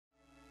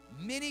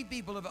many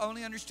people have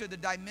only understood the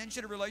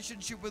dimension of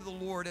relationship with the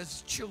Lord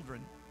as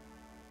children,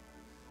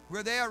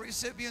 where they are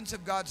recipients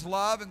of God's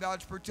love and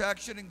God's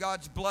protection and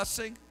God's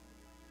blessing,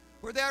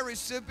 where they are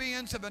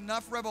recipients of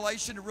enough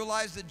revelation to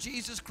realize that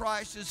Jesus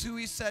Christ is who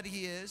He said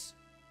He is,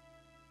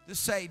 the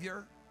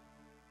Savior,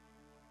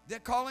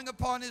 that calling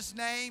upon His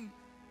name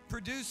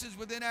produces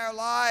within our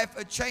life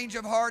a change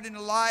of heart in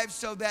the life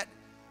so that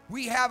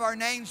we have our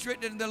names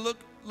written in the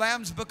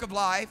Lamb's Book of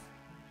Life.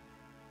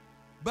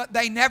 But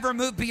they never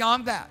move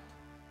beyond that.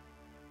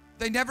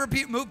 They never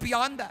move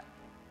beyond that.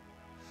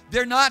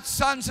 They're not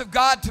sons of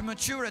God to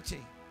maturity.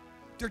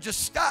 They're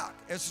just stuck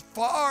as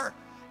far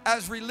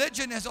as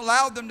religion has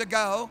allowed them to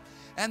go,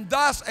 and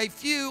thus a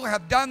few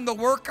have done the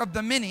work of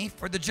the many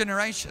for the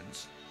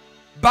generations.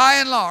 By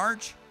and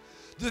large,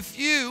 the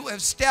few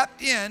have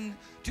stepped in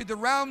to the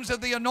realms of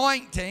the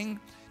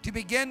anointing to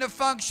begin to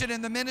function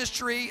in the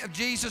ministry of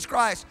Jesus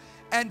Christ.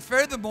 And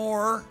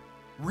furthermore,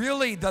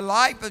 really the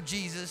life of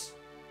Jesus.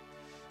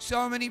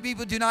 So many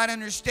people do not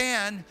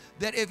understand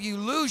that if you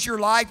lose your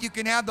life, you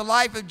can have the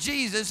life of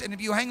Jesus, and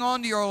if you hang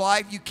on to your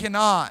life, you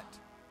cannot.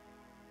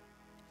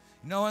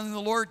 You know, when the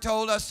Lord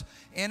told us,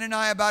 Ann and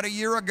I, about a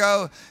year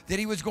ago, that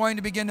He was going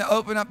to begin to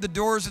open up the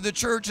doors of the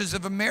churches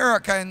of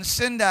America and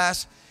send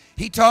us,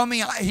 He told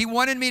me He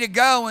wanted me to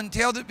go and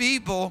tell the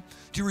people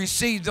to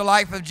receive the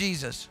life of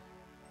Jesus.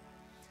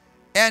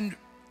 And,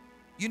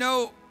 you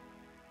know,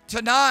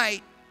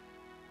 tonight,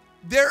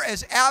 there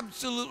is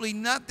absolutely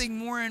nothing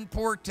more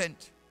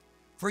important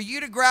for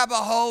you to grab a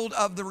hold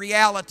of the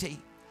reality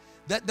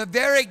that the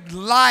very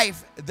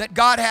life that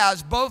God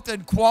has, both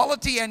in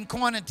quality and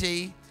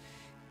quantity,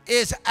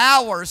 is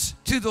ours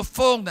to the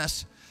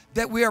fullness,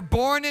 that we are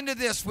born into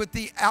this with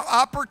the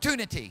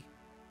opportunity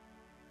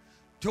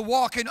to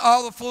walk in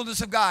all the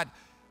fullness of God.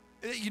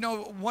 You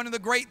know, one of the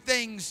great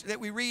things that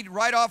we read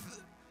right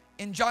off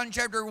in John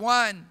chapter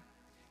 1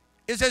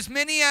 is, as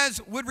many as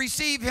would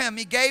receive Him,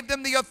 He gave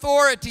them the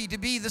authority to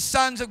be the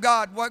sons of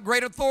God. What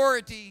great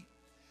authority!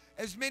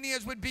 As many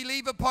as would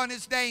believe upon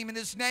His name, and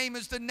His name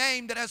is the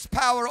name that has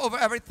power over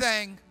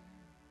everything.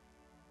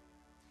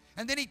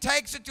 And then He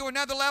takes it to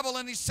another level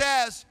and He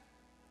says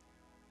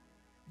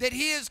that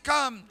He has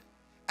come,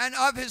 and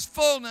of His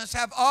fullness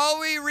have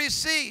all we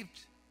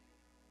received,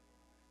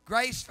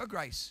 grace for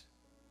grace.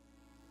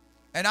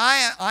 And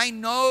I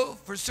know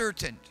for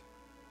certain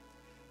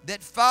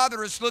that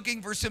Father is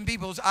looking for some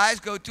people. His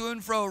eyes go to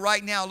and fro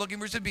right now, looking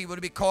for some people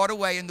to be caught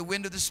away in the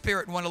wind of the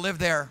Spirit and want to live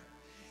there.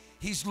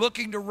 He's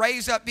looking to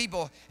raise up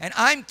people. And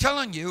I'm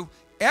telling you,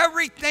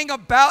 everything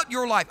about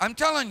your life, I'm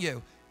telling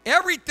you,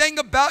 everything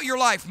about your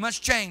life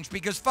must change,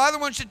 because Father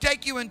wants to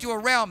take you into a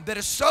realm that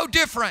is so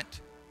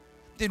different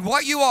than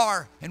what you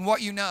are and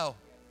what you know.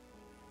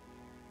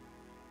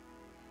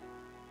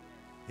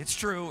 It's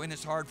true, and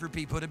it's hard for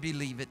people to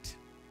believe it.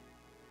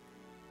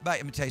 But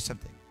let me tell you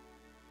something.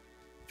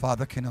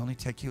 Father can only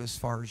take you as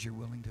far as you're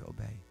willing to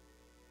obey.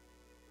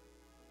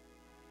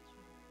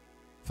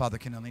 Father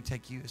can only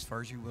take you as far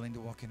as you're willing to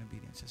walk in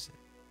obedience. That's it.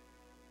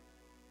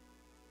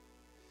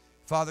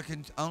 Father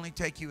can only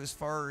take you as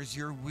far as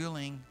you're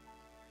willing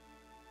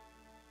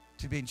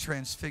to be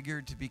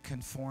transfigured, to be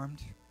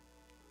conformed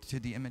to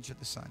the image of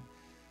the Son.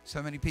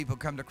 So many people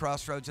come to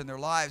crossroads in their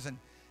lives and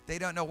they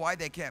don't know why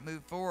they can't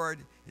move forward.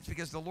 It's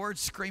because the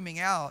Lord's screaming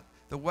out,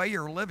 the way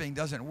you're living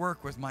doesn't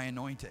work with my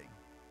anointing.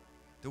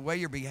 The way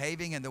you're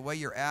behaving and the way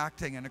you're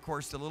acting, and of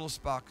course the little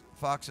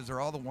foxes are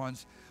all the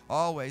ones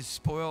always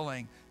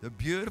spoiling the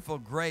beautiful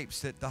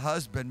grapes that the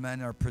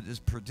husbandman is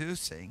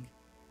producing.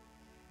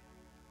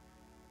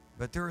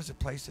 But there is a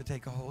place to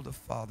take a hold of,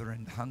 Father,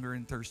 and hunger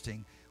and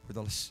thirsting,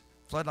 where the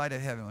floodlight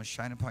of heaven will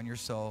shine upon your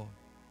soul,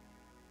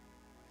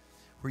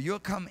 where you'll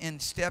come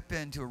and step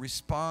into a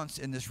response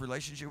in this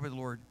relationship with the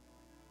Lord,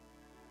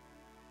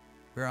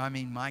 where, I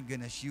mean, my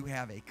goodness, you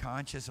have a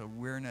conscious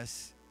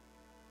awareness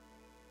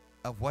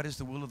of what is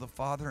the will of the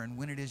Father and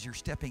when it is you're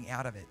stepping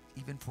out of it,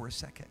 even for a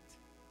second.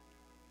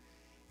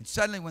 And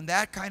suddenly when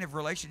that kind of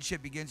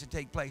relationship begins to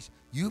take place,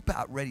 you're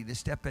about ready to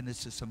step into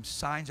some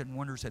signs and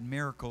wonders and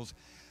miracles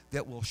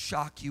that will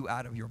shock you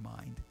out of your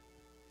mind.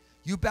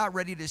 You're about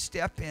ready to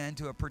step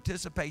into a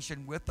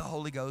participation with the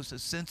Holy Ghost, a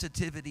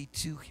sensitivity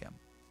to Him.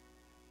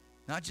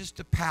 Not just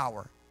to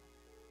power.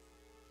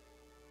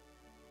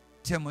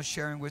 Tim was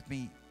sharing with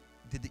me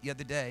the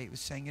other day, he was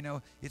saying, you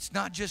know, it's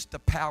not just the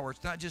power,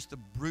 it's not just the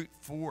brute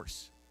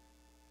force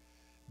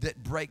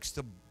that breaks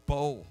the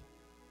bowl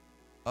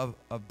of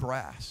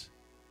brass.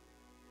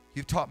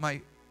 You've taught my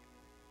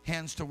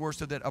hands to work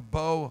so that a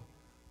bow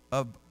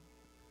of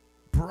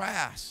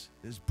brass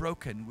is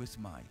broken with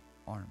my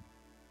arm.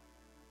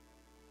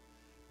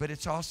 But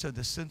it's also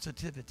the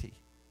sensitivity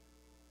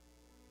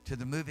to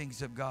the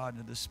movings of God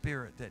and the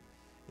Spirit that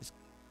is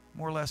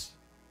more or less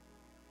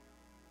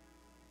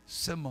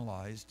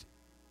symbolized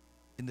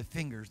in the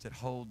fingers that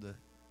hold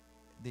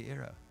the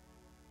arrow,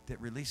 that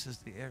releases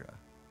the arrow.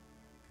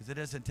 Because it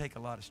doesn't take a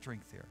lot of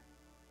strength there,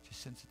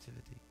 just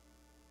sensitivity.